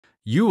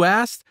You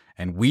asked,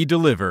 and we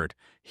delivered.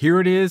 Here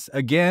it is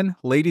again,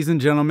 ladies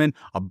and gentlemen,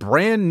 a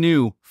brand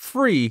new,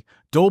 free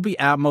Dolby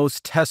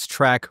Atmos test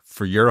track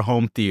for your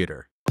home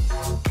theater.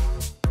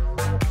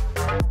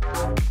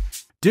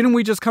 Didn't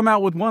we just come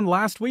out with one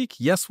last week?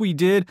 Yes, we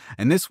did.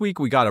 And this week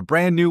we got a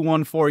brand new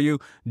one for you.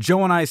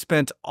 Joe and I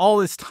spent all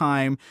this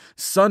time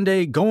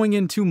Sunday going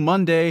into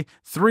Monday,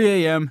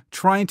 3 a.m.,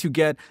 trying to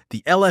get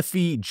the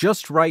LFE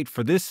just right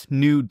for this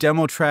new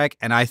demo track.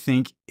 And I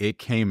think it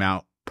came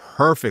out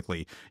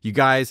perfectly. You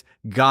guys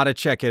gotta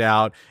check it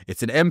out.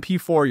 It's an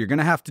MP4. You're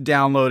gonna have to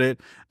download it.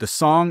 The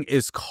song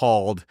is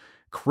called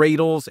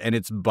Cradles and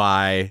it's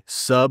by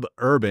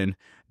Suburban.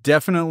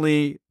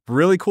 Definitely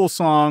really cool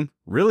song,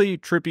 really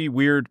trippy,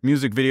 weird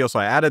music video. So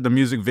I added the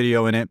music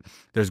video in it.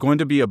 There's going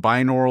to be a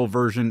binaural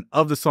version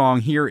of the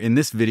song here in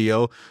this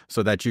video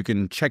so that you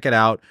can check it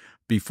out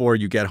before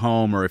you get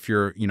home or if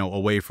you're,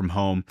 away from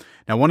home.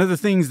 Now, one of the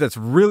things that's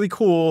really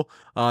cool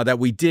that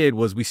we did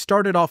was we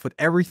started off with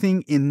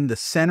everything in the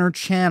center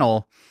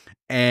channel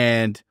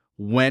and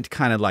went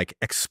kind of like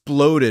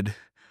exploded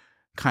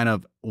kind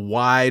of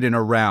wide and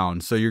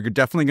around. So you're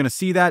definitely going to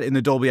see that in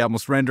the Dolby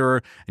Atmos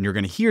renderer, and you're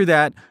going to hear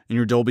that in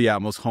your Dolby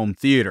Atmos home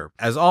theater.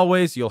 As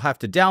always, you'll have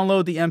to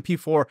download the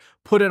MP4,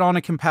 put it on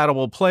a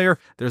compatible player.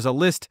 There's a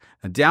list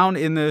down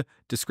in the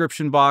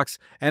description box.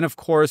 And of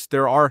course,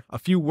 there are a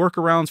few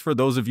workarounds for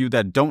those of you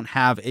that don't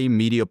have a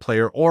media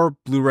player or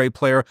Blu-ray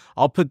player.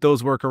 I'll put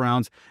those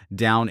workarounds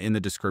down in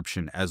the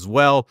description as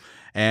well.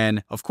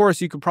 And of course,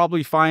 you could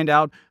probably find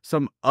out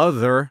some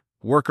other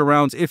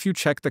workarounds if you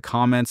check the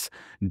comments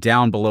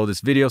down below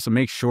this video, so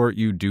make sure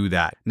you do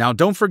that. Now,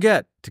 don't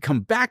forget to come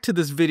back to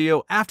this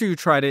video after you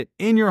tried it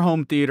in your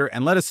home theater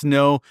and let us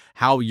know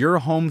how your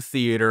home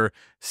theater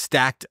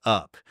stacked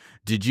up.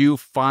 Did you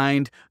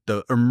find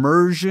the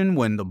immersion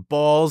when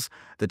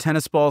the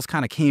tennis balls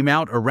kind of came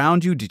out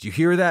around you? Did you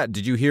hear that?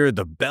 Did you hear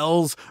the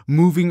bells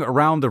moving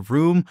around the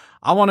room?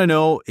 I want to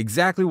know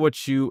exactly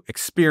what you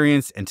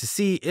experienced and to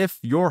see if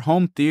your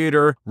home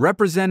theater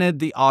represented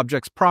the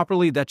objects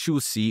properly that you will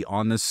see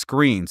on the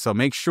screen. So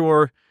make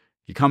sure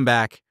you come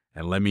back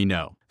and let me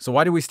know. So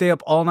why did we stay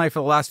up all night for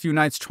the last few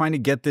nights trying to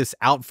get this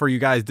out for you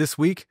guys this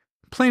week?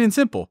 Plain and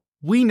simple.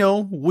 We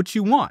know what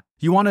you want.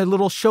 You want a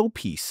little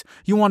showpiece.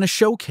 You want a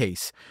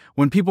showcase.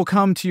 When people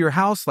come to your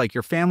house, like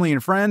your family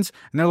and friends,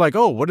 and they're like,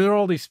 oh, what are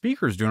all these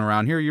speakers doing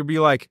around here? You'll be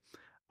like,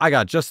 I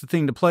got just the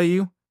thing to play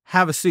you.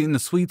 Have a seat in the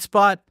sweet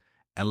spot,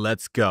 and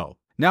let's go.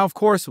 Now, of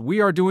course,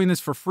 we are doing this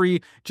for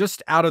free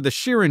just out of the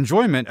sheer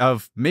enjoyment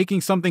of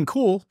making something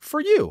cool for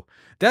you.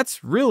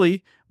 That's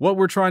really what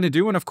we're trying to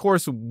do. And of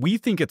course, we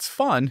think it's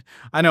fun.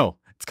 I know.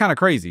 It's kind of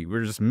crazy.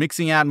 We're just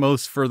mixing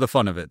Atmos for the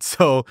fun of it.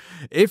 So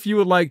if you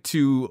would like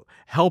to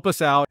help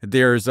us out,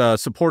 there's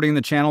supporting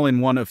the channel in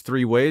one of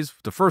three ways.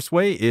 The first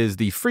way is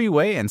the free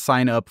way and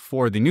sign up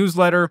for the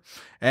newsletter,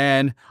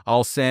 and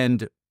I'll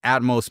send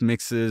Atmos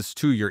mixes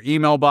to your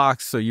email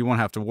box so you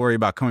won't have to worry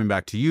about coming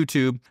back to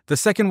YouTube. The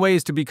second way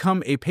is to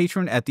become a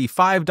patron at the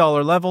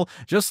 $5 level,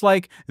 just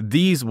like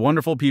these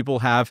wonderful people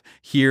have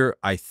here.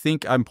 I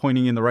think I'm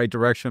pointing in the right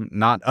direction,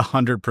 not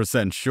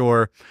 100%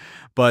 sure.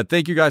 But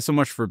thank you guys so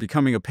much for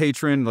becoming a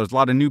patron. There's a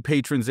lot of new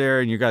patrons there,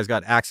 and you guys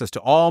got access to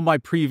all my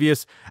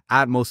previous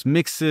Atmos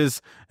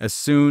mixes. As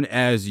soon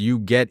as you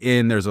get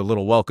in, there's a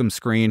little welcome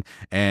screen,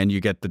 and you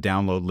get the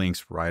download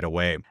links right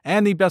away.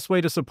 And the best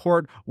way to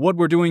support what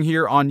we're doing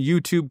here on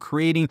YouTube,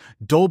 creating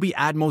Dolby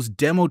Atmos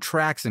demo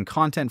tracks and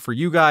content for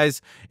you guys,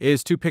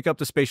 is to pick up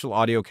the Spatial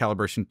Audio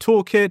Calibration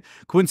Toolkit.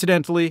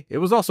 Coincidentally, it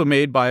was also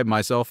made by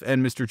myself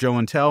and Mr. Joe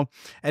and Tell,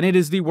 and it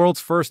is the world's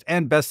first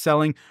and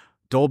best-selling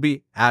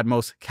Dolby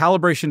Atmos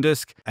calibration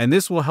disc, and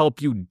this will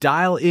help you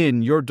dial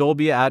in your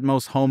Dolby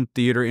Atmos home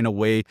theater in a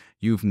way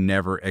you've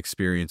never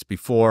experienced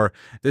before.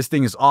 This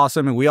thing is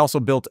awesome, and we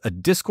also built a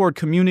Discord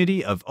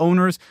community of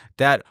owners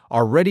that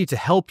are ready to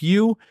help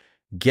you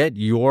get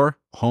your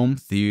home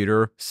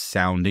theater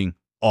sounding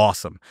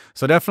awesome.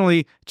 So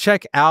definitely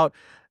check out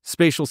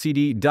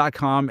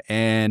spatialcd.com,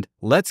 and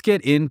let's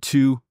get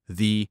into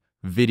the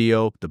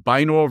video, the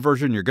binaural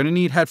version. You're going to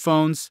need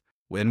headphones.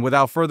 And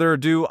without further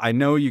ado, I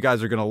know you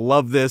guys are going to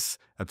love this.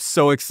 I'm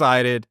so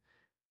excited.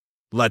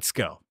 Let's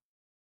go.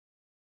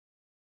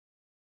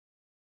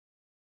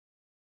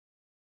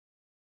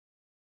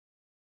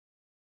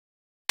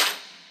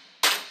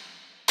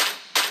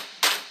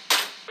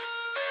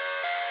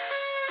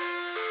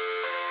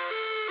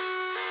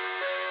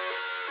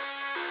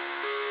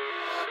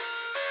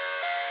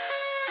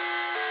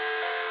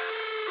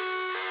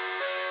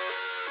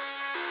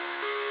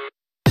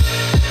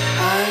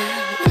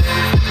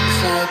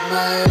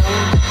 My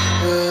own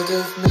world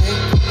of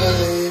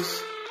make-believe.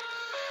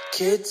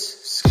 Kids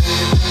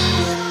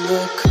screaming in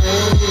the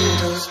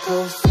cradles,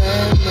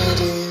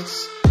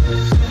 profanities.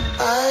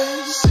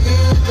 I see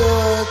the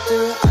world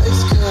through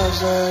ice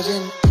covered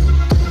in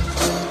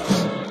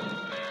ink.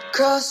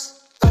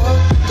 Cross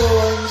out the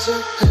ones who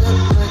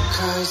heard my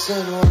cries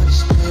and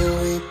watched me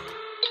weep.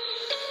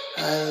 I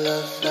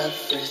love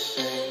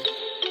everything.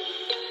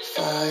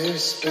 Fire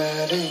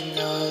spreading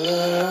all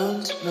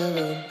around my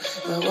room.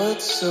 My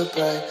world's so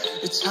bright,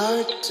 it's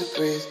hard to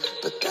breathe,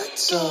 but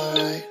that's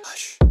alright.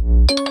 Hush.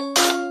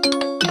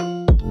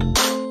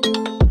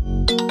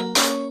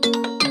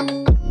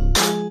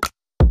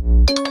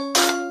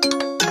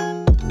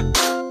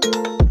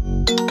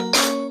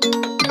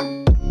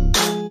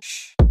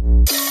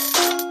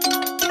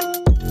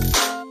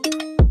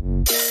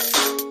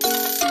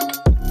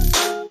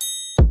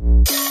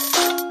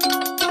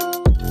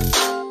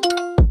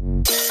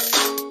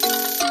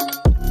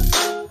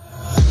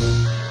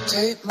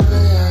 Take my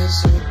eyes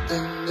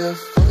open to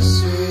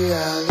force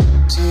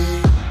reality.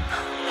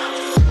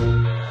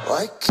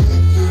 Why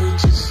can't you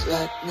just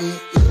let me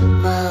eat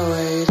my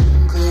weight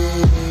in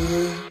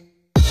glee?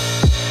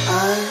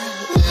 I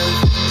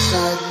live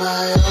inside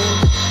my own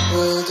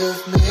world of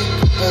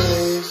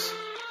make-believe.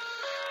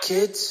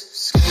 Kids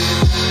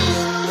screaming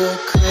in their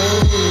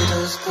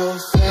cradles,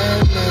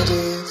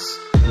 profanities.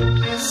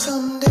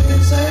 Some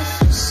days I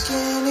feel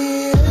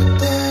skinnier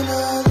than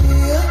all the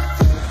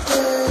other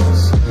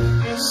days.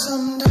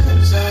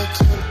 Sometimes I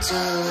can't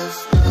tell if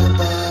my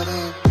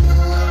body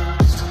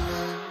belongs to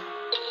me.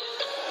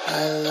 I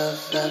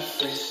love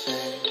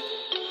everything.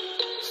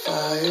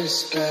 Fire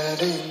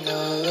spreading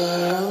all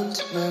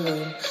around my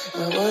room.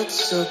 My world's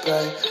so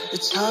bright,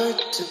 it's hard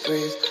to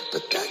breathe,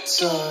 but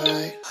that's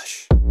alright.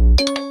 Hush.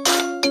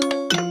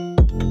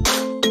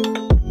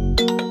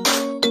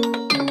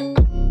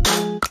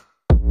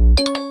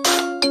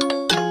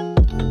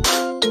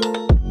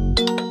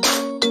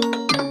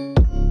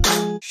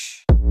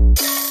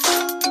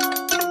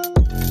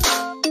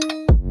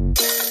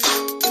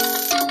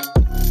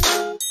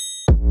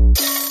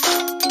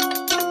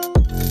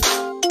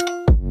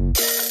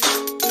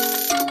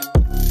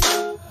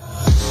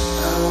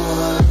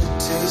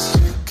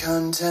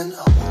 Content,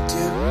 hold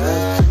your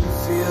breath and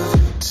feel the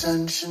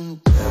tension.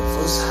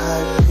 Devils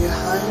hide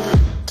behind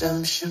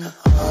redemption.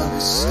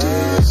 Honesty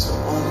is a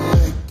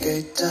one-way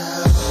gate to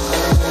hell.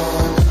 I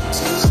wanna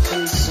taste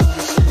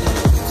consumption.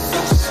 We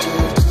faster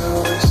till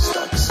we're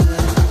stuck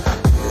in.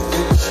 Hear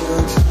the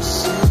children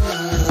sing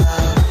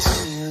aloud. It's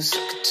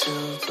music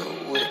till the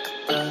wick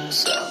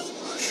burns out.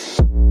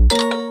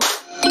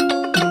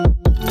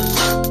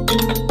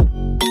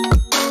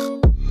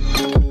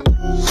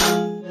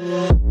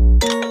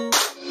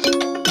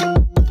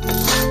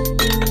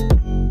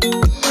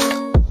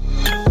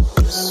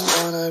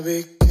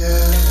 Be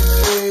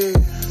carefree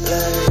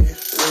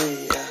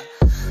lately, yeah.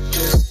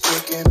 Just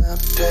picking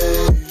up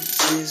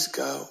daisies.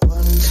 Got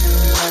one too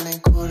many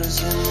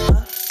quarters in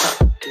my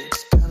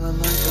pockets. Kinda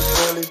like the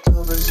four-leaf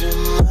clovers in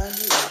my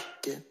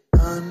locket.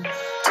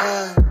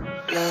 Untied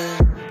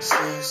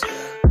laces,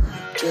 yeah.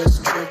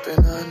 Just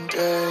tripping on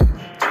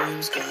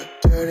daydreams. Got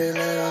dirty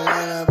little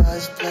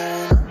lullabies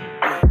playing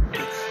on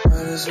repeat.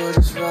 Might as well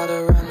just ride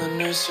around the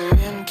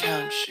nursery and